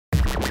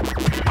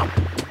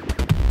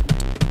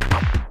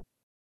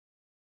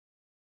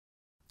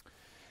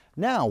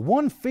Now,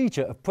 one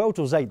feature of Pro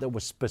Tools 8 that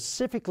was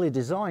specifically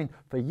designed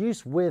for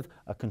use with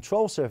a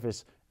control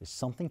surface is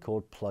something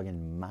called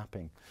plugin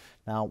mapping.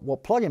 Now,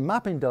 what plugin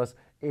mapping does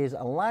is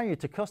allow you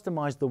to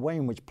customize the way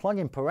in which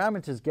plugin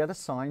parameters get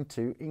assigned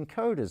to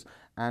encoders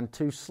and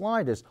to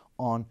sliders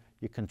on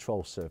your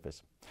control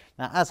surface.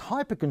 Now, as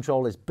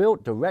Hypercontrol is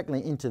built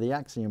directly into the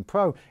Axiom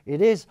Pro,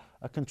 it is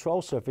a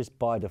control surface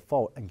by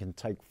default and can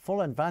take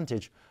full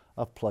advantage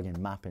of plugin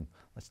mapping.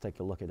 Let's take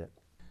a look at it.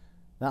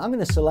 Now, I'm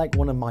going to select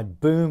one of my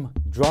Boom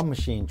drum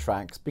machine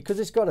tracks because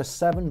it's got a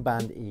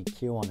 7-band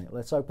EQ on it.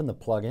 Let's open the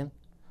plugin.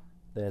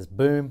 There's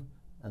Boom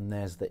and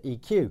there's the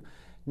EQ.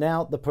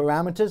 Now, the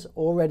parameters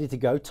all ready to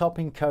go. Top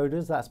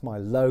encoders, that's my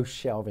low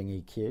shelving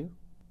EQ.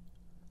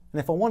 And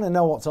if I want to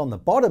know what's on the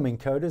bottom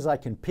encoders, I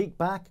can peek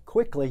back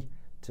quickly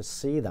to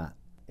see that.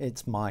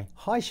 It's my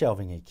high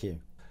shelving EQ.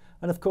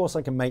 And of course,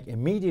 I can make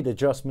immediate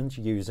adjustments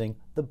using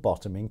the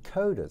bottom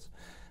encoders.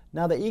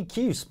 Now, the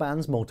EQ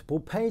spans multiple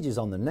pages.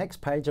 On the next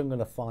page, I'm going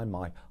to find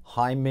my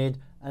high mid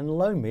and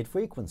low mid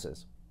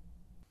frequencies.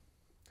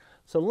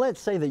 So let's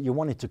say that you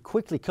wanted to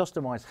quickly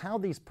customize how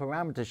these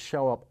parameters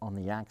show up on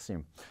the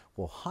Axiom.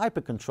 Well,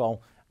 Hypercontrol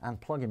and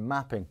plugin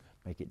mapping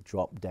make it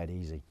drop dead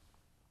easy.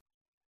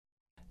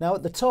 Now,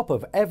 at the top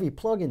of every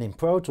plugin in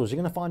Pro Tools, you're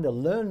going to find a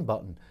Learn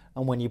button,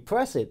 and when you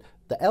press it,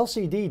 the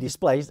LCD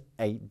displays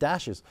 8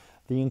 dashes.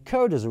 The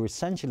encoders are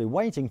essentially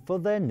waiting for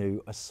their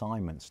new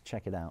assignments.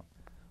 Check it out.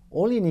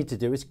 All you need to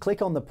do is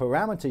click on the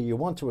parameter you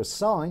want to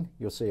assign.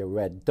 You'll see a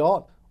red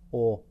dot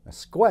or a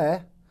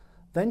square,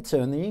 then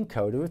turn the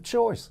encoder of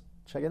choice.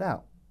 Check it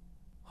out.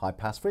 High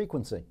pass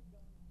frequency.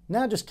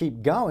 Now just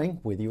keep going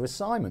with your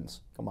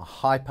assignments. Got my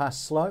high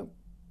pass slope.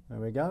 There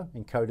we go.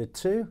 Encoder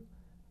 2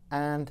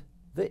 and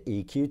the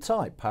EQ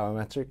type,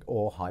 parametric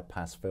or high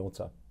pass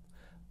filter.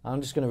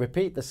 I'm just going to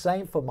repeat the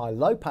same for my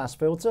low pass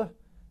filter.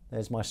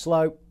 There's my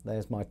slope,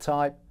 there's my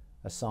type,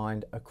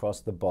 assigned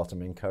across the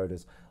bottom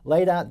encoders,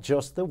 laid out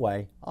just the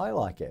way I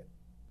like it.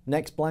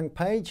 Next blank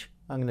page,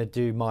 I'm going to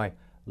do my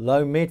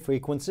low mid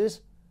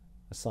frequencies,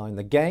 assign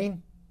the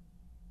gain,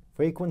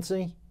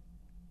 frequency,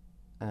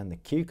 and the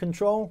Q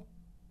control,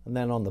 and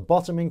then on the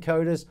bottom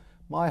encoders,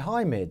 my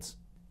high mids,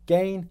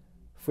 gain,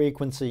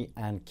 frequency,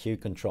 and Q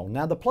control.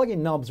 Now, the plugin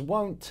knobs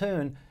won't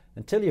turn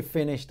until you're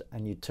finished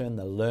and you turn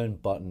the Learn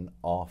button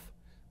off.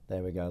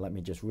 There we go. Let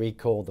me just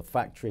recall the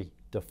factory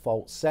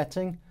default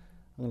setting.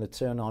 I'm going to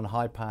turn on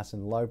high pass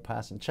and low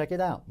pass and check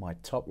it out. My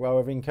top row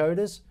of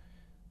encoders,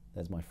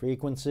 there's my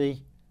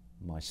frequency,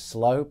 my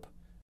slope,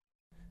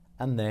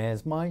 and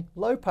there's my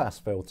low pass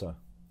filter.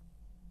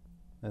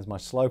 There's my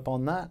slope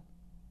on that.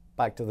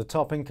 Back to the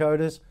top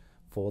encoders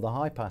for the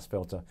high pass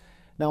filter.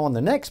 Now, on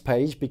the next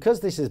page, because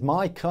this is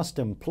my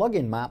custom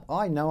plugin map,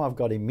 I know I've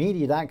got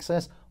immediate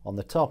access on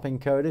the top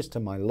encoders to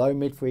my low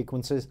mid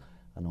frequencies,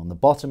 and on the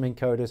bottom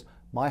encoders,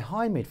 my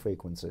high mid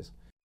frequencies.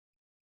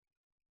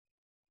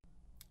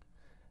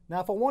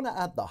 Now, if I want to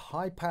add the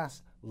high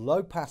pass,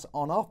 low pass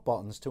on off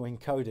buttons to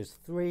encoders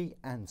 3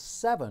 and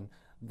 7,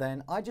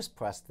 then I just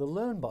press the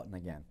Learn button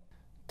again.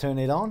 Turn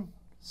it on,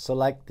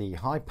 select the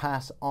high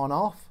pass on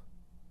off,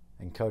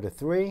 encoder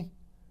 3,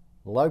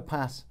 low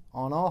pass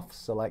on off,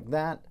 select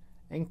that,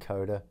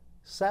 encoder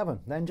 7,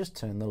 then just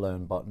turn the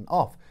Learn button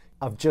off.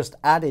 I've just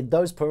added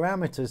those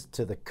parameters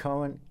to the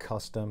current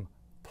custom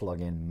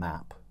plugin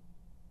map,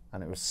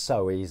 and it was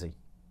so easy.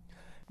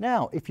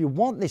 Now, if you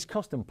want this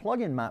custom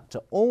plugin map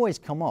to always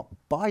come up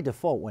by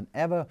default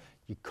whenever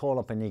you call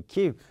up an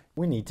EQ,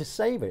 we need to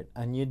save it,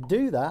 and you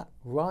do that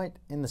right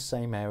in the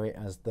same area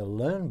as the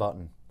Learn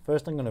button.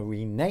 First, I'm going to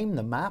rename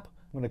the map.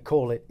 I'm going to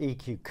call it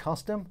EQ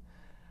Custom,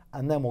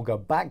 and then we'll go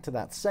back to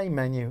that same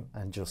menu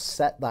and just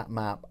set that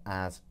map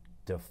as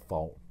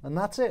default. And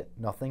that's it,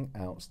 nothing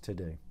else to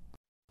do.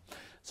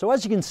 So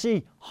as you can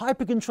see,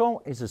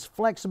 Hypercontrol is as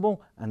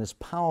flexible and as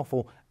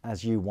powerful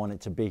as you want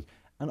it to be.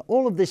 And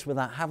all of this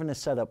without having to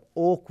set up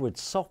awkward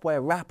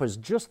software wrappers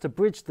just to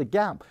bridge the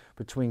gap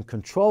between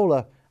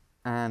controller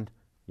and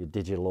your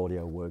digital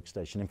audio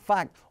workstation. In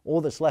fact,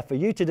 all that's left for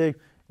you to do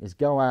is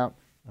go out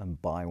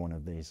and buy one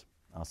of these.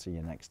 I'll see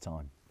you next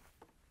time.